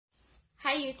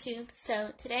Hi YouTube!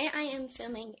 So today I am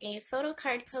filming a photo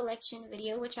card collection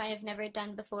video, which I have never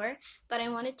done before, but I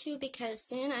wanted to because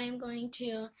soon I am going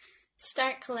to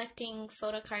start collecting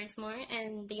photo cards more,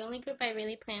 and the only group I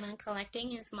really plan on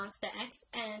collecting is Monsta X,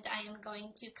 and I am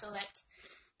going to collect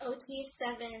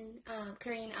OT7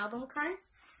 Korean album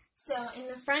cards. So in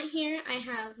the front here I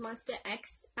have Monsta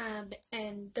X,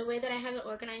 and the way that I have it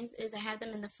organized is I have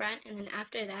them in the front, and then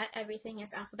after that everything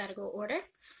is alphabetical order.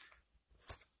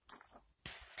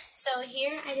 So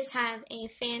here I just have a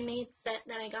fan-made set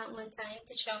that I got one time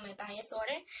to show my bias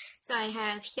order. So I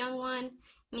have Hyungwon,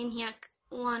 Minhyuk,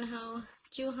 Wonho,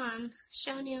 Juhan,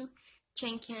 Shonu,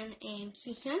 Changhyun, and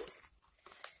Kihyun.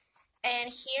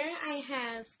 And here I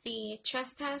have the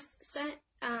Trespass set.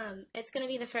 It's going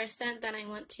to be the first set that I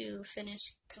want to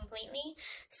finish completely.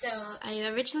 So I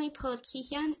originally pulled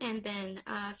Kihyun, and then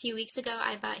a few weeks ago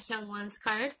I bought Hyungwon's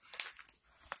card.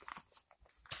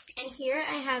 And here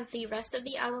I have the rest of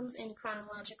the albums in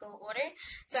chronological order.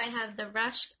 So I have the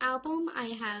Rush album, I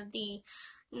have the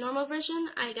normal version,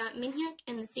 I got Minhyuk,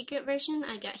 and the secret version,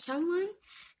 I got Hyungwon.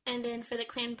 And then for the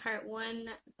Clan Part 1,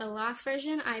 the Lost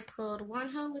version, I pulled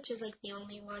Wonho, which is like the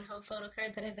only Wonho photo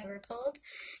card that I've ever pulled.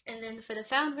 And then for the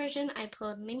Found version, I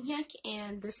pulled Minhyuk,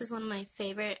 and this is one of my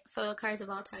favorite photo cards of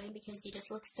all time because he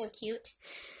just looks so cute.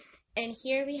 And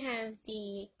here we have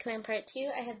the Clan Part 2.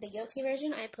 I have the Guilty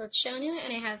version. I pulled Shonu,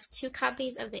 and I have 2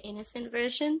 copies of the Innocent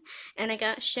version. And I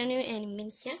got Shonu and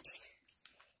Minhyuk.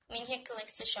 Minhyuk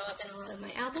likes to show up in a lot of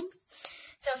my albums.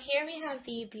 So here we have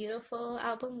the beautiful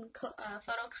album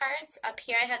photo cards. Up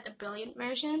here I have the Brilliant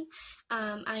version.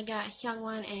 I got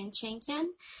Hyungwon and Changhyun.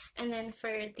 And then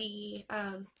for the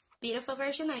beautiful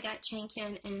version, I got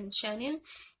Changhyun and Shonu.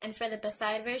 And for the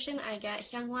Beside version, I got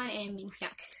Hyungwon and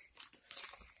Minhyuk.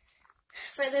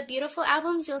 For the beautiful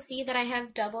albums, you'll see that I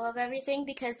have double of everything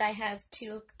because I have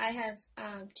two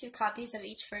copies of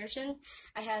each version.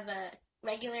 I have a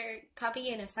regular copy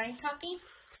and a signed copy.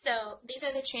 So these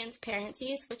are the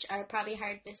transparencies, which are probably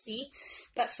hard to see.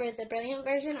 But for the Brilliant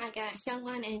version, I got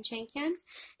Hyungwon and Changhyun.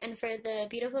 And for the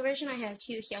beautiful version, I have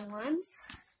 2 Hyungwons.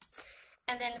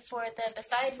 And then for the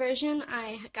Beside version,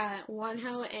 I got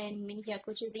Wonho and Minhyuk,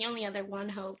 which is the only other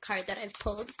Wonho card that I've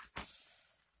pulled.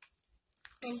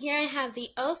 And here I have the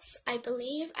Oaths. I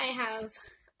believe I have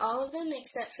all of them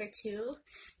except for 2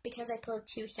 because I pulled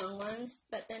 2 Hyungwons,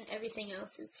 but then everything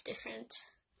else is different.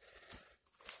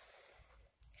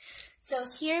 So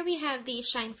here we have the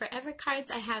Shine Forever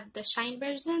cards. I have the Shine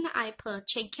version, I pulled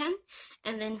Changhyun,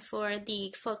 and then for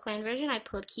the full clan version I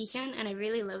pulled Kihyun, and I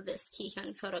really love this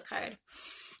Kihyun photo card.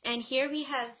 And here we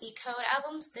have the Code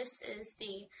albums. This is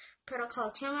the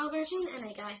Protocol Turmoil version, and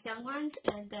I got Hyungwon's,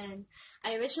 and then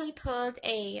I originally pulled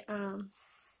a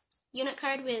unit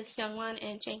card with Hyungwon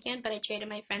and Changhyun, but I traded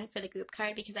my friend for the group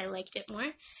card because I liked it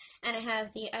more. And I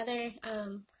have the other,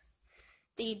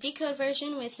 the Decode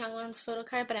version with Hyungwon's photo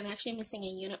card, but I'm actually missing a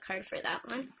unit card for that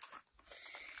one.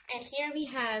 And here we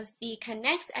have the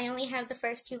Connect. I only have the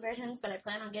first 2 versions, but I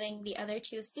plan on getting the other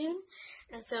 2 soon.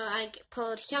 And so I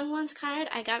pulled Hyungwon's card.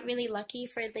 I got really lucky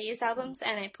for these albums,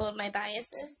 and I pulled my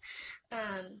biases.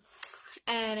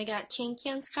 And I got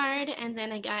Changhyun's card, and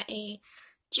then I got a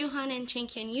Juhan and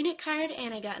Changhyun unit card,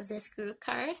 and I got this group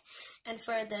card. And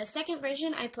for the second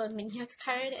version, I pulled Minhyuk's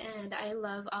card, and I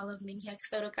love all of Minhyuk's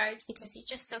photo cards because he's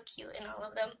just so cute in all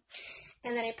of them.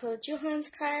 And then I pulled Juhan's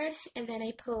card, and then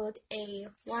I pulled a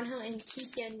Wonho and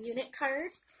Kihyun unit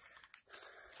card.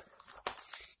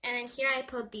 And then here I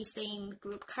pulled the same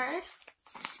group card.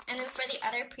 And then for the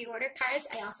other pre-order cards,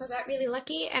 I also got really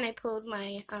lucky, and I pulled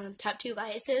my top 2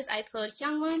 biases. I pulled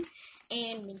Hyungwon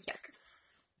and Minhyuk.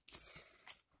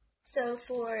 So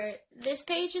for this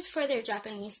page is for their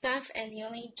Japanese stuff, and the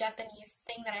only Japanese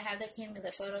thing that I have that came with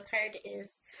a photo card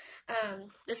is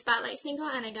the Spotlight single,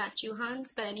 and I got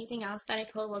Juhan's, but anything else that I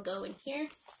pull will go in here.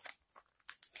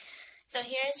 So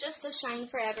here is just the Shine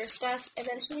Forever stuff.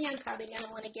 Eventually I'm probably going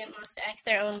to want to get Monsta X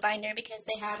their own binder because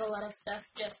they have a lot of stuff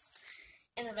just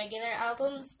in the regular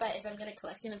albums, but if I'm going to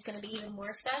collect them, it's going to be even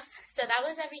more stuff. So that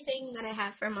was everything that I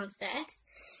have for Monsta X.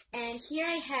 And here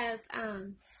I have,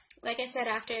 like I said,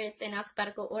 after it's in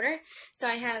alphabetical order. So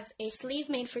I have a sleeve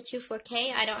made for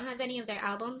 24K. I don't have any of their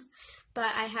albums,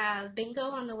 but I have Bingo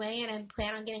on the way, and I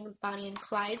plan on getting Bonnie and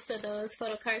Clyde, so those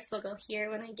photo cards will go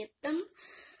here when I get them.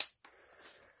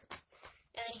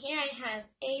 And then here I have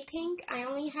A-Pink. I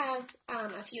only have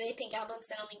a few A-Pink albums,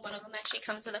 and only one of them actually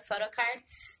comes with a photo card.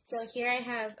 So here I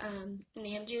have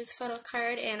Namjoon's photo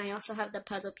card, and I also have the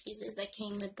puzzle pieces that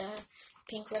came with the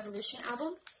Pink Revolution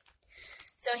album.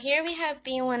 So here we have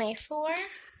B1A4.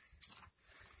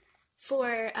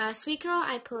 For Sweet Girl,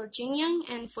 I pulled Junyoung,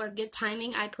 and for Good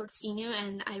Timing, I pulled Sinu,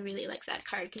 and I really like that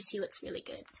card because he looks really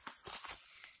good.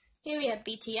 Here we have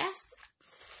BTS.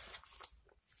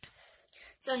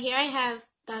 So here I have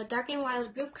the Dark and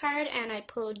Wild group card, and I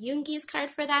pulled Yoongi's card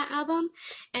for that album.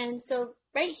 And so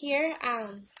right here,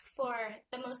 for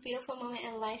The Most Beautiful Moment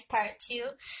in Life Part 2,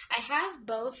 I have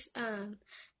both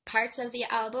parts of the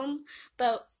album,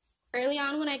 but early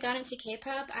on when I got into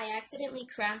K-pop, I accidentally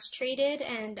cross-traded,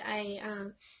 and I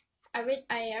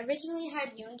originally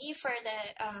had Yoongi for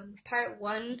the part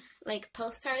 1 like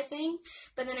postcard thing,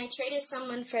 but then I traded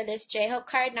someone for this J-Hope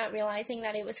card, not realizing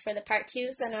that it was for the part 2,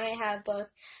 so now I have both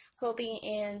Hobi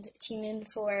and Jimin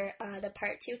for the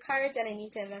part 2 cards, and I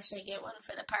need to eventually get one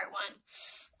for the part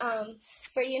 1.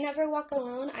 For You Never Walk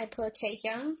Alone, I pulled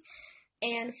Taehyung.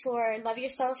 And for Love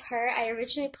Yourself, Her, I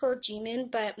originally pulled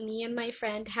Jimin, but me and my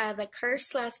friend have a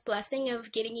curse/blessing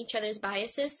of getting each other's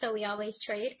biases, so we always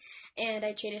trade, and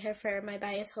I traded her for my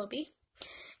bias, Hobi.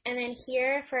 And then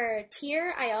here for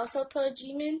Tear, I also pulled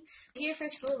Jimin. Here for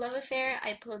School Love Affair,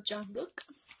 I pulled Jungkook.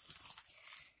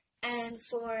 And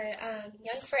for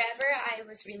Young Forever, I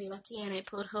was really lucky, and I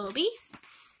pulled Hobi.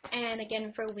 And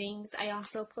again, for Wings, I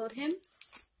also pulled him.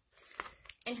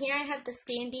 And here I have the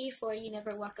standee for You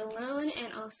Never Walk Alone,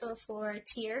 and also for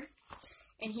Tear.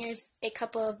 And here's a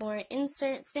couple of more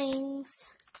insert things.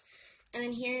 And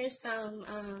then here's some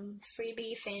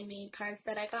freebie fan-made cards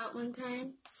that I got one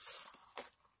time.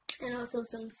 And also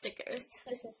some stickers.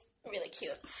 This is really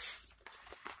cute.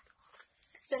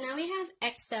 So now we have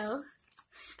EXO.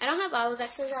 I don't have all of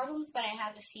EXO's albums, but I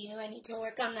have a few. I need to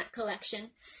work on that collection.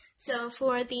 So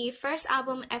for the first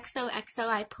album, XOXO,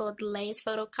 I pulled Lay's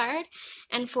photo card.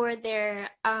 And for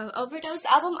their Overdose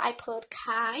album, I pulled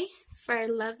Kai. For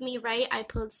Love Me Right, I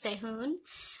pulled Sehun.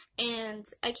 And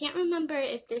I can't remember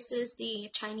if this is the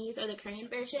Chinese or the Korean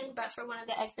version, but for one of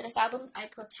the Exodus albums, I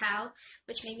pulled Tao,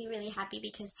 which made me really happy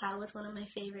because Tao was one of my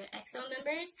favorite EXO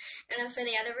members. And then for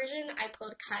the other version, I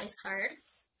pulled Kai's card.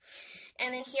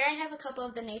 And then here I have a couple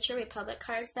of the Nature Republic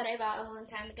cards that I bought a long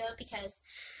time ago because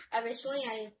originally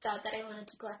I thought that I wanted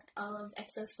to collect all of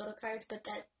EXO's photo cards, but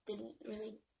that didn't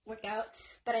really work out.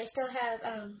 But I still have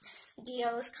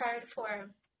Dio's card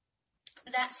for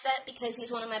that set because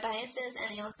he's one of my biases,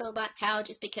 and I also bought Tao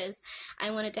just because I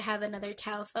wanted to have another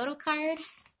Tao photo card.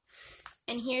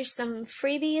 And here's some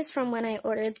freebies from when I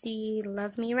ordered the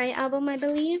Love Me Right album, I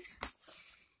believe.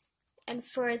 And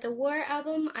for the War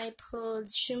album, I pulled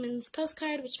Schumann's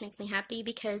postcard, which makes me happy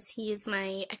because he is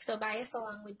my EXO bias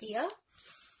along with Dio.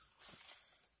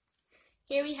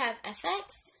 Here we have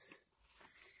FX.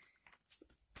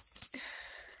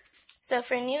 So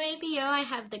for New ABO, I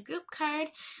have the group card,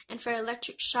 and for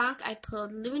Electric Shock, I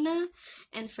pulled Luna,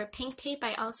 and for Pink Tape,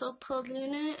 I also pulled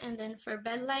Luna, and then for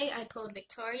Bedlight, I pulled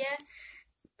Victoria,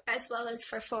 as well as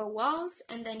for Four Walls.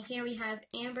 And then here we have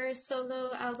Amber's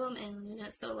solo album and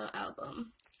Luna's solo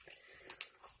album.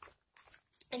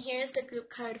 And here's the group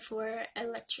card for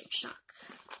Electric Shock.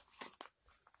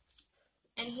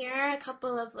 And here are a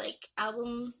couple of like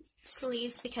album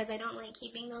sleeves because I don't like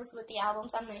keeping those with the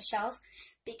albums on my shelf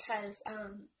because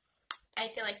I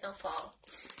feel like they'll fall.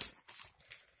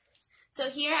 So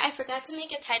here, I forgot to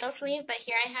make a title sleeve, but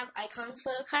here I have Icons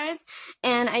photo cards,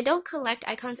 and I don't collect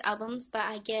Icons albums, but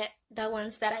I get the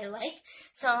ones that I like.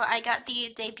 So I got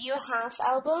the debut half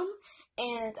album,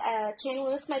 and Chan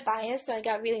Woo's my bias, so I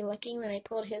got really lucky when I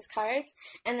pulled his cards.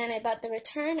 And then I bought the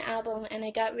Return album, and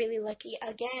I got really lucky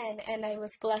again, and I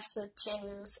was blessed with Chan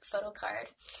Woo's photo card.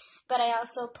 But I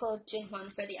also pulled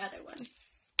Jinhwan for the other one.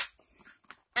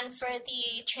 And for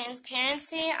the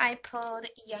Transparency, I pulled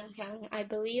Younghyung. I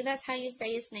believe that's how you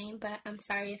say his name, but I'm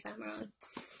sorry if I'm wrong.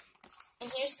 And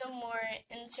here's some more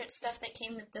insert stuff that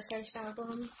came with the first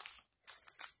album.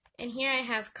 And here I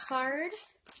have Card.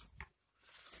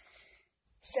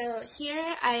 So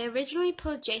here, I originally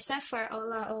pulled J-Sef for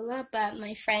Ola Ola, but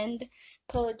my friend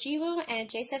pulled Jiwoo, and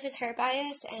J-Sef is her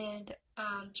bias, and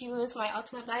Jiwoo is my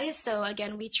ultimate bias, so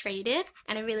again, we traded,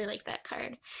 and I really like that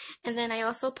card. And then I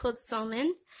also pulled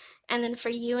Somin, and then for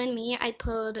You and Me, I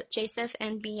pulled J-Sef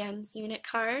and BM's unit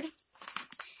card.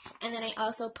 And then I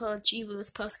also pulled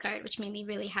Jiwoo's postcard, which made me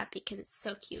really happy because it's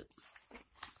so cute.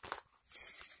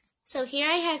 So here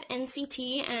I have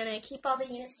NCT, and I keep all the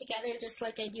units together just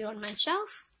like I do on my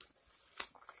shelf.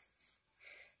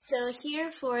 So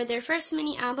here for their first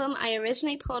mini album, I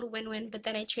originally pulled Win Win, but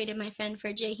then I traded my friend for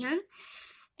Jaehyun.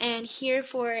 And here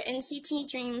for NCT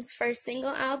Dream's first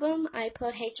single album, I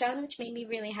pulled Haechan, which made me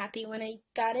really happy when I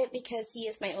got it because he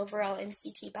is my overall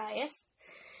NCT bias.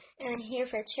 And here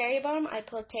for Cherry Bomb, I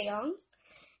pulled Taeyong.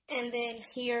 And then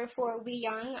here for Wee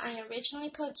Young, I originally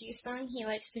put Jisung. He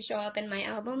likes to show up in my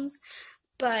albums,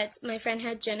 but my friend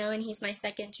had Jeno and he's my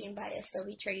second dream bias, so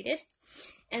we traded.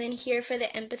 And then here for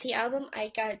the Empathy album,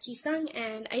 I got Jisung,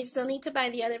 and I still need to buy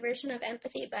the other version of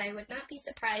Empathy, but I would not be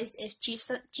surprised if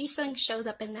Jisung shows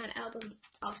up in that album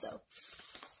also.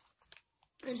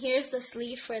 And here's the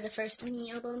sleeve for the first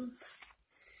mini album.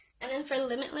 And then for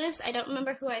Limitless, I don't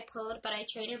remember who I pulled, but I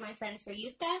traded my friend for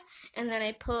Yuta, and then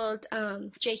I pulled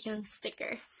Jaehyun's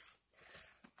sticker.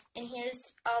 And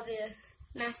here's all the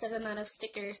massive amount of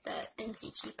stickers that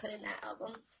NCT put in that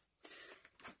album.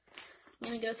 I'm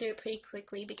going to go through it pretty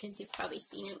quickly because you've probably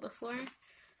seen it before.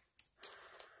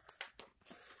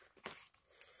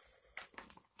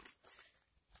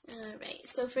 Alright,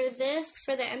 so for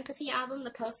the Empathy album,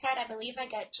 the postcard, I believe I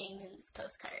got Jaemin's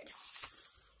postcard.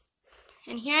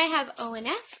 And here I have O and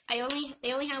F. They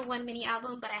only have one mini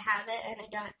album, but I have it, and I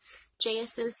got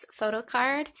JS's photo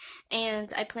card,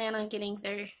 and I plan on getting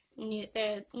their new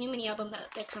mini album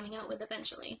that they're coming out with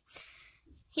eventually.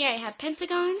 Here I have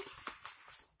Pentagon.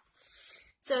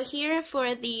 So here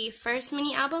for the first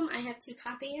mini album, I have 2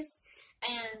 copies.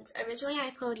 And originally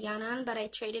I pulled Yanan, but I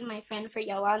traded my friend for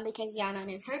Yeowon because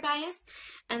Yanan is her bias.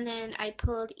 And then I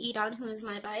pulled E'Dawn, who is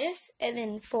my bias. And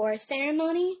then for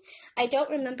Ceremony, I don't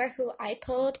remember who I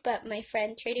pulled, but my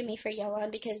friend traded me for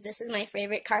Yeowon because this is my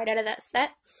favorite card out of that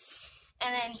set.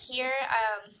 And then here,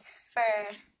 for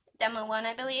Demo 1,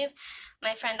 I believe,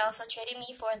 my friend also traded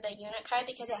me for the unit card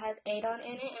because it has E'Dawn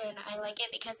in it, and I like it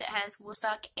because it has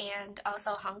Wooseok and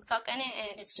also Hongseok in it,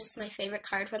 and it's just my favorite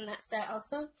card from that set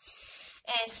also.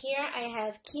 And here I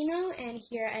have Kino, and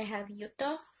here I have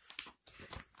Yuto.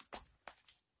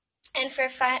 And for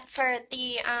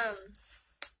the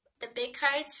big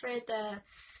cards for the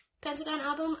Pentagon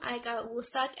album, I got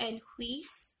Wooseok and Hui.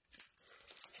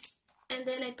 And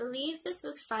then I believe this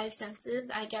was 5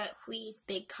 senses. I got Hui's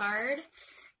big card.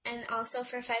 And also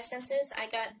for 5 senses, I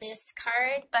got this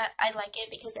card, but I like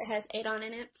it because it has E'Dawn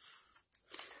in it.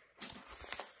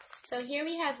 So here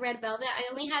we have Red Velvet. I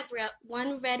only have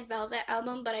one Red Velvet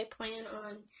album, but I plan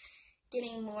on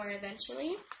getting more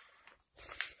eventually.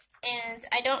 And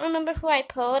I don't remember who I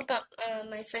pulled, but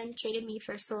my friend traded me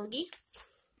for Seulgi.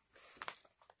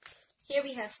 Here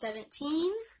we have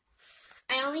 17.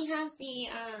 I only have the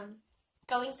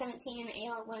Going 17 and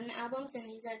AL1 albums, and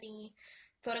these are the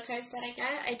photo cards that I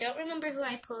got. I don't remember who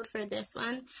I pulled for this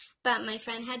one, but my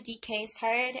friend had DK's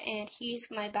card, and he's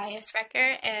my bias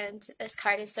wrecker, and this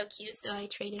card is so cute, so I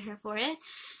traded her for it.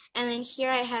 And then here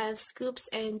I have Scoops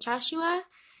and Joshua,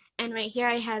 and right here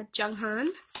I have Junghan.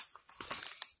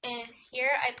 And here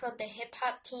I pulled the Hip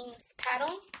Hop Team's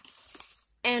paddle,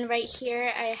 and right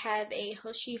here I have a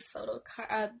Hoshi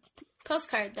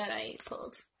postcard that I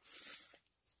pulled.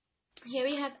 Here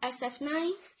we have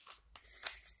SF9.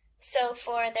 So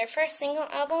for their first single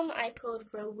album, I pulled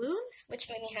Rowoon, which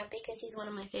made me happy because he's one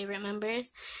of my favorite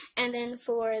members. And then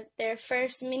for their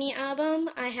first mini album,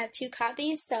 I have 2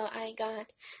 copies, so I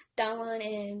got Dawon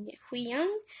and Hui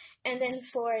Young. And then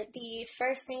for the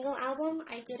first single album,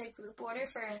 I did a group order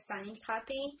for a signed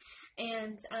copy,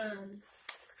 and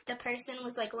the person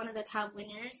was like one of the top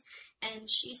winners, and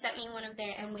she sent me one of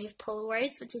their M-Wave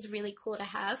Polaroids, which is really cool to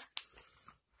have.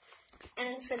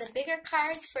 And for the bigger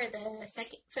cards for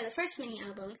the first mini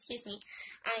album,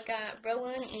 I got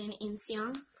Rowoon and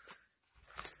Inseong.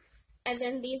 And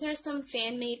then these are some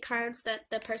fan-made cards that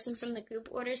the person from the group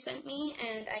order sent me,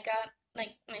 and I got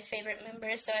like my favorite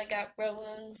members, so I got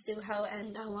Rowoon, Suho,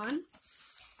 and Dawon.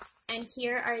 And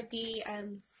here are the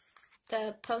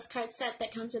postcard set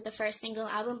that comes with the first single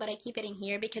album, but I keep it in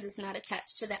here because it's not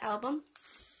attached to the album.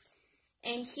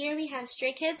 And here we have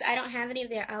Stray Kids. I don't have any of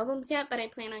their albums yet, but I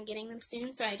plan on getting them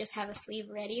soon, so I just have a sleeve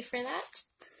ready for that.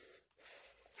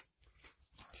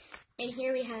 And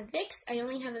here we have VIX. I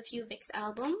only have a few VIX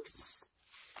albums.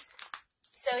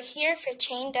 So here for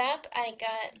Chained Up, I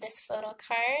got this photo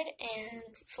card,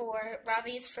 and for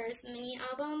Robbie's first mini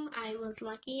album, I was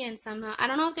lucky, and somehow, I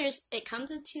don't know if it comes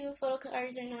with 2 photo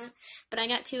cards or not, but I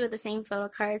got 2 of the same photo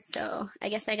cards, so I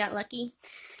guess I got lucky.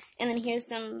 And then here's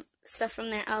some stuff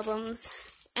from their albums.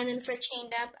 And then for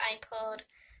Chained Up, I pulled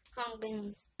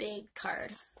Hongbin's big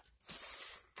card.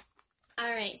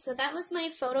 Alright, so that was my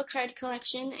photo card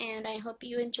collection, and I hope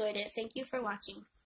you enjoyed it. Thank you for watching.